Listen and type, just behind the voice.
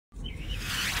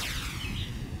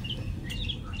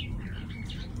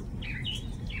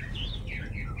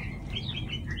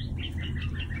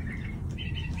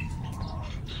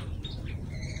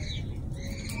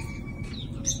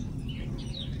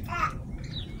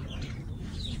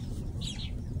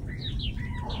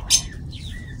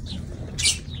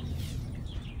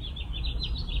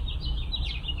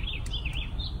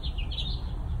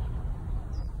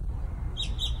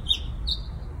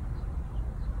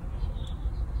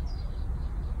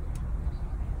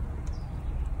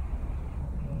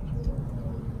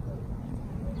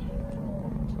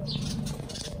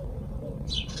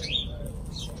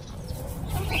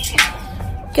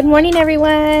Good morning,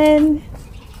 everyone.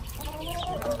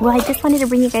 Well, I just wanted to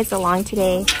bring you guys along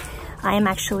today. I am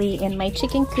actually in my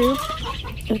chicken coop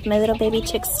with my little baby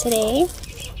chicks today.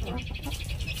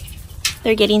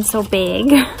 They're getting so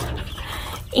big.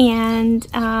 And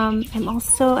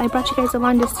I brought you guys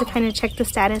along just to kind of check the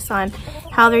status on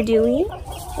how they're doing.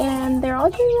 And they're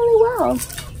all doing really well.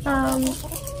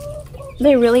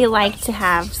 They really like to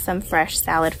have some fresh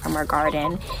salad from our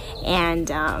garden.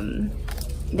 And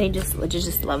they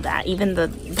just love that. Even the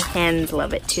hens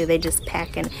love it too. They just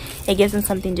peck, and it gives them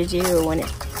something to do. When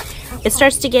it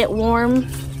starts to get warm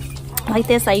like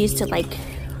this, I used to like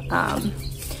to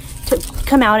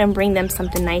come out and bring them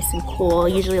something nice and cool.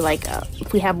 Usually like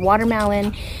if we have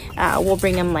watermelon, we'll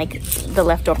bring them like the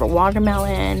leftover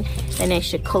watermelon, and I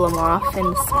should cool them off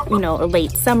in, you know,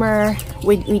 late summer.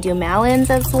 We do melons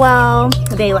as well.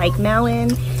 They like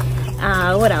melon.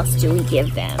 What else do we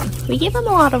give them? We give them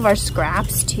a lot of our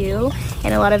scraps too,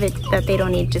 and a lot of it that they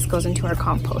don't need just goes into our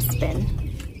compost bin.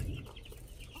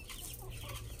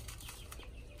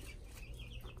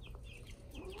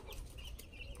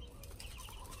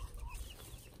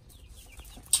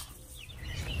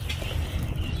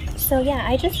 So yeah,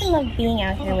 I just love being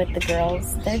out here with the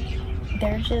girls. They're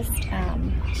just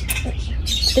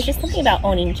there's just something about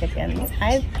owning chickens.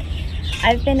 I've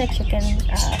been a chicken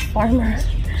farmer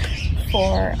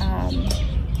for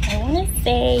I want to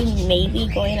say maybe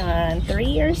going on 3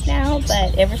 years now,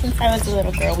 but ever since I was a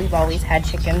little girl, we've always had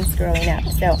chickens growing up.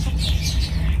 So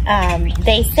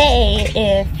they say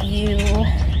if you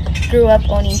grew up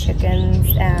owning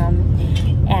chickens and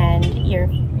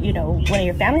one of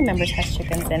your family members has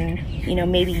chickens, and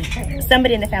maybe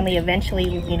somebody in the family eventually,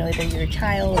 either your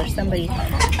child or somebody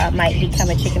might become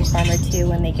a chicken farmer too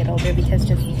when they get older, because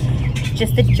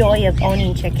just the joy of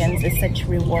owning chickens is such a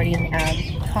rewarding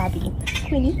hobby.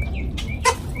 Queenie,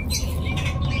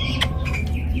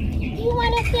 you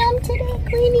want to film today,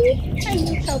 Queenie? Are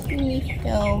you helping me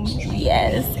film?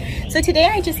 Yes. So today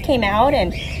I just came out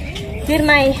and did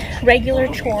my regular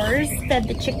chores, fed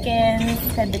the chickens,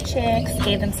 fed the chicks,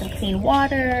 gave them some clean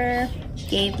water,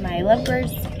 gave my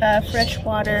lovebirds fresh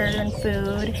water and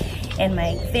food, and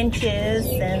my finches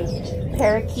and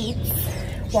parakeets.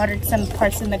 Watered some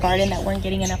parts in the garden that weren't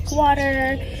getting enough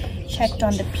water, checked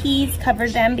on the peas,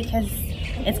 covered them because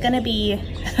it's gonna be,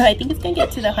 I think it's gonna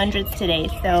get to the hundreds today.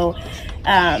 So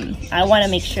I wanna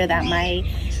make sure that my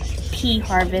pea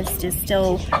harvest is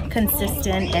still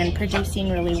consistent and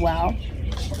producing really well.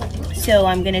 So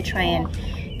I'm gonna try and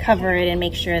cover it and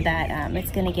make sure that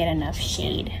it's gonna get enough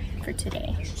shade for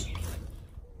today.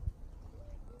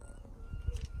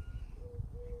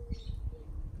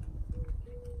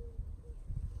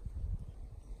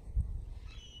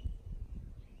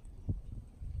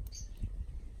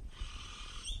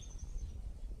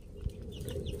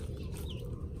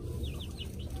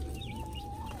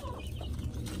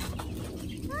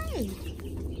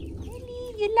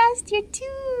 You lost your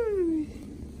tooth.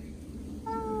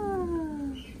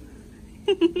 Oh.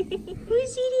 Who's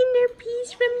eating their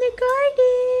peas from the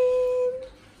garden?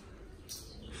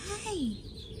 Hi.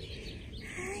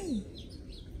 Hi.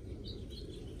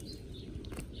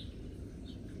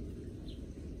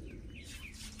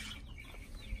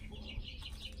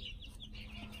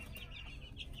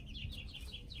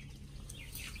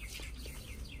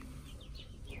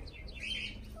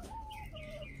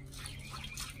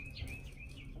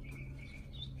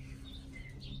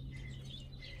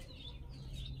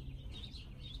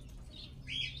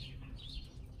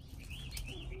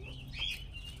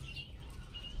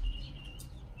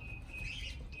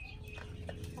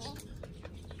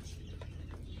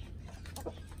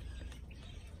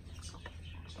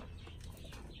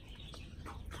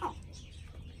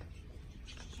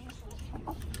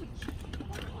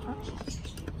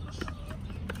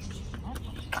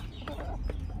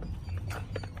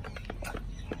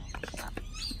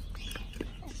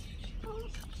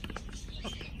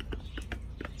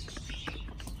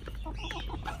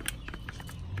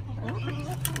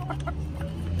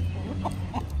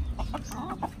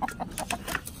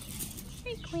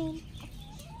 Hey, Queen.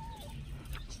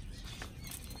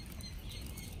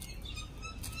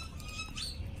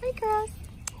 Hi, girls.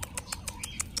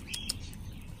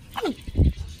 Hey.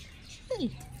 Hey.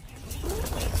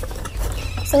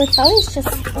 So it's always just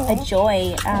a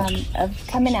joy of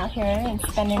coming out here and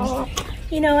spending,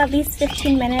 at least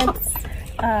 15 minutes,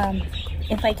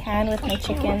 if I can, with my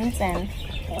chickens, and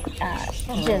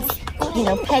just,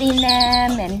 petting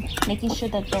them and making sure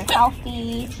that they're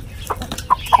healthy.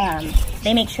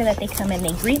 They make sure that they come and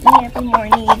they greet me every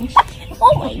morning.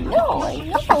 Oh, I know.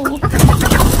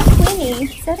 Queenie,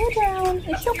 settle down.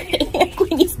 It's okay.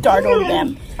 Queenie startled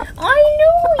them. I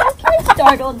know, you can't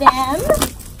startle them.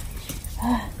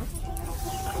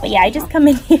 But yeah, I just come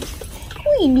in here.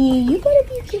 Queenie, you gotta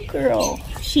be a good girl.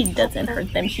 She doesn't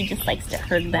hurt them. She just likes to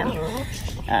hurt them.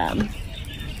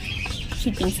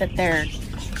 She thinks that they're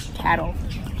cattle.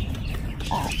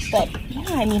 But yeah,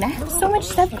 I mean, I have so much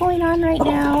stuff going on right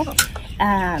now.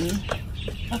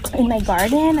 In my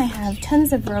garden, I have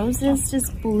tons of roses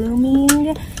just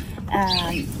blooming.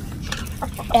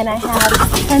 And I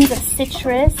have tons of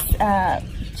citrus.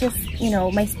 Just, you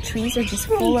know, my trees are just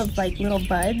full of like little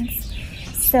buds.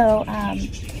 So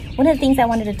one of the things I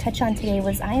wanted to touch on today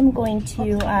was I am going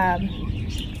to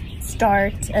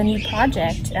start a new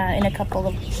project in a couple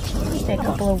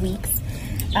of weeks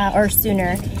or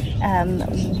sooner.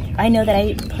 I know that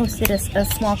I posted a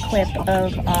small clip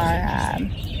of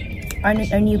our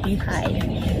new beehive.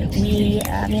 Me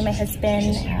and my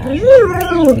husband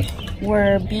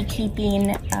were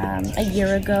beekeeping a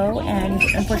year ago, and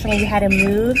unfortunately we had to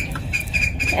move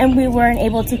and we weren't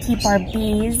able to keep our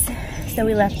bees, so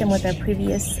we left them with our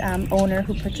previous owner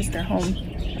who purchased our home.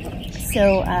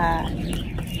 So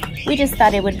we just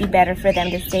thought it would be better for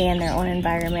them to stay in their own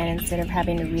environment instead of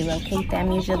having to relocate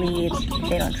them. Usually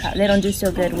they don't do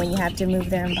so good when you have to move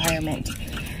their environment.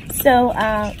 So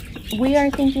we are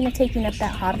thinking of taking up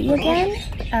that hobby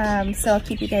again. So I'll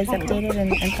keep you guys updated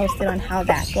and posted on how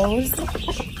that goes.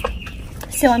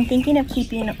 So I'm thinking of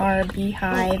keeping our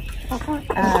beehive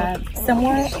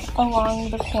somewhere along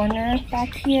the corner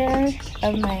back here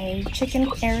of my chicken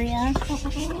area.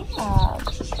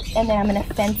 And then I'm going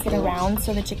to fence it around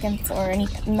so the chickens or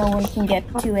no one can get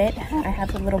to it. I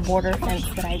have a little border fence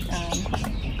that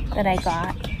I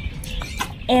got.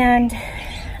 And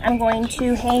I'm going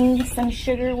to hang some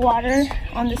sugar water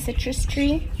on the citrus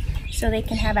tree so they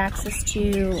can have access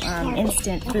to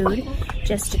instant food,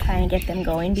 just to kind of get them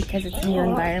going, because it's a new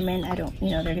environment.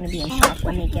 They're going to be in shock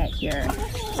when they get here.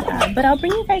 But I'll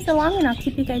bring you guys along and I'll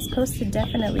keep you guys posted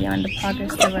definitely on the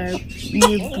progress of our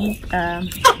new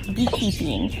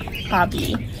beekeeping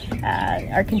hobby,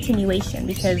 our continuation,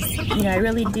 because, I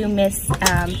really do miss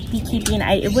beekeeping.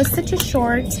 It was such a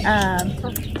short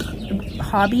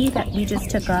hobby that we just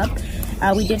took up.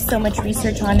 We did so much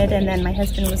research on it, and then my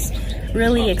husband was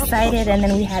really excited, and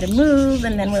then we had to move,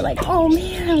 and then we're like, oh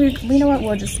man, you know what,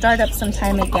 we'll just start up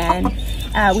sometime again.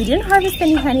 We didn't harvest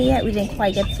any honey yet. We didn't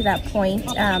quite get to that point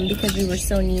because we were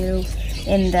so new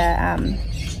in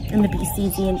the bee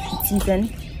season,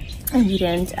 and we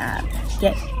didn't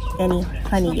get any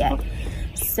honey yet.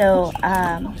 So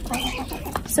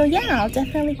yeah, I'll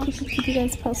definitely keep you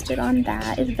guys posted on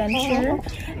that adventure.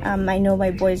 I know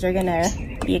my boys are gonna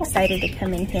be excited to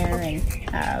come in here and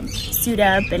suit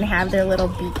up and have their little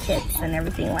bee kits and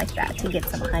everything like that to get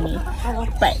some honey.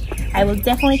 But I will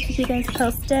definitely keep you guys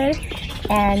posted.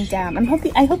 And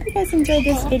I hope you guys enjoyed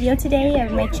this video today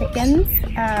of my chickens.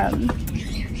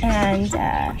 And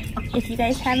if you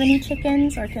guys have any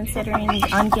chickens or considering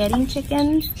on getting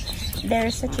chickens,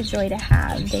 they're such a joy to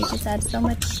have. They just add so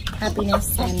much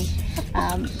happiness and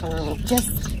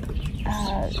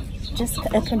just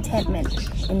a contentment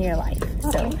in your life.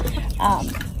 So,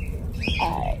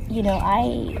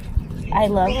 I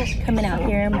love coming out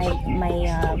here.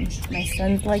 My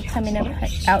sons like coming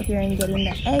out here and getting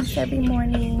the eggs every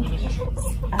morning.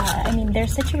 They're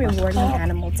such a rewarding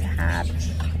animal to have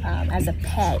as a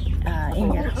pet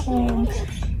in your home.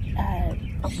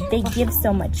 They give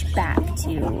so much back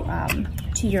to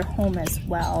your home as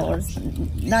well, as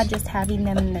not just having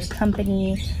them in their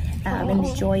company and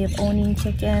the joy of owning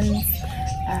chickens.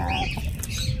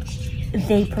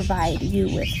 They provide you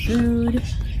with food.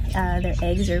 Their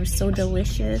eggs are so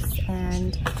delicious,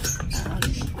 and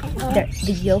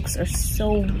the yolks are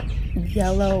so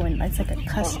yellow, and it's like a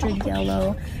custard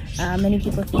yellow. Many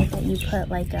people think that you put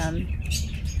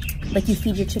like you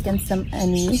feed your chickens some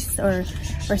anise or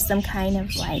some kind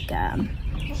of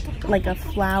like a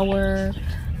flower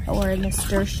or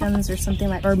nasturtiums or something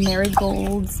like, or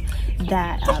marigolds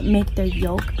that make their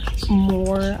yolk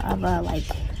more of a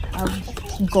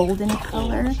golden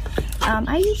color.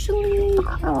 I usually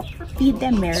feed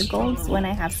them marigolds when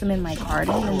I have some in my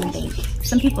garden, and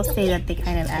some people say that they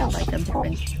kind of add like a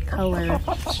different color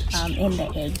in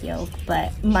the egg yolk,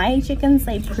 but my chickens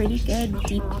like pretty good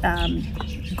deep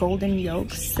golden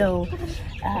yolks, so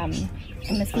I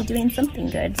must be doing something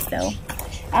good. So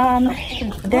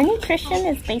their nutrition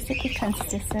is basically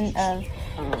consistent of,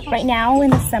 right now in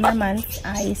the summer months,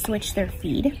 I switch their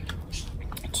feed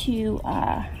to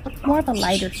more of a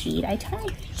lighter feed. I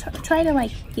try to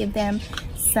like give them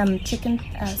some chicken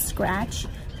scratch,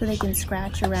 so they can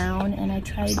scratch around. And I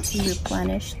tried to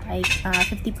replenish like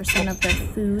 50% of their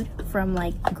food from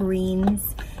like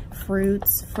greens,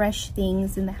 fruits, fresh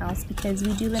things in the house, because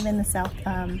we do live in the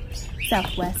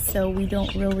southwest, so we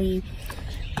don't really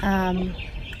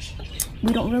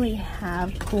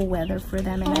have cool weather for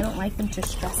them, and I don't like them to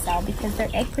stress out because their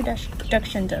egg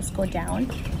production does go down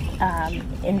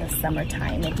in the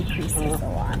summertime. It decreases a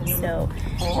lot. So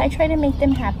I try to make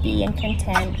them happy and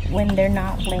content when they're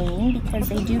not laying, because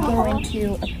they do go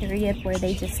into a period where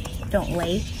they just don't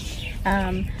lay.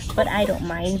 But I don't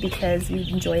mind, because we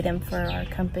enjoy them for our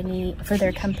company, for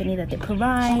their company that they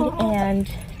provide, and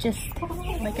just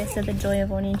like I said, the joy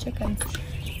of owning chickens.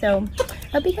 So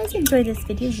hope you guys enjoy this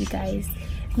video, you guys.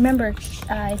 Remember,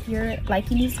 if you're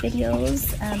liking these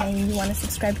videos and you want to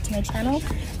subscribe to my channel,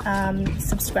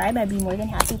 subscribe. I'd be more than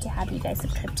happy to have you guys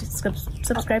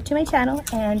subscribe to my channel.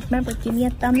 And remember, give me a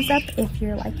thumbs up if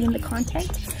you're liking the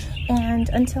content. And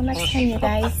until next time, you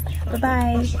guys,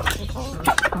 bye-bye.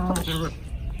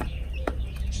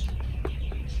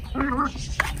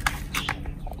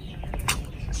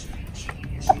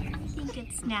 I think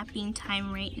it's napping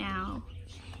time right now.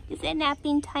 Is it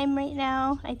napping time right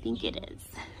now? I think it is.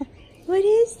 What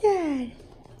is that?